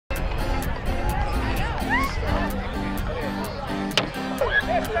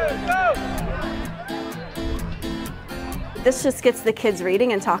This just gets the kids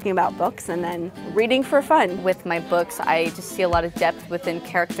reading and talking about books and then reading for fun. With my books, I just see a lot of depth within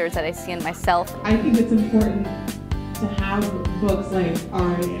characters that I see in myself. I think it's important to have books like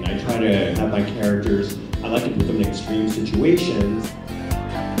Ari. And I try to have my characters, I like to put them in extreme situations.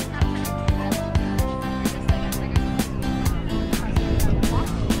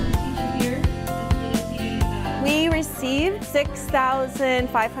 We received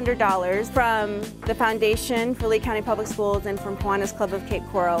 $6,500 from the Foundation for Lee County Public Schools and from Kiwanis Club of Cape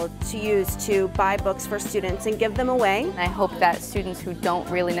Coral to use to buy books for students and give them away. I hope that students who don't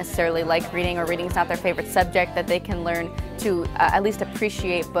really necessarily like reading or reading is not their favorite subject, that they can learn to at least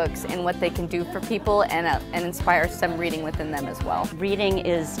appreciate books and what they can do for people and inspire some reading within them as well. Reading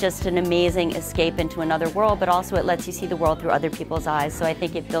is just an amazing escape into another world, but also it lets you see the world through other people's eyes. So I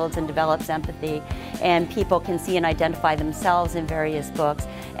think it builds and develops empathy, and people can see and identify themselves in various books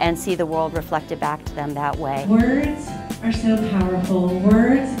and see the world reflected back to them that way. Words are so powerful.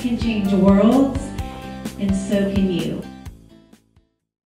 Words can change worlds, and so can you.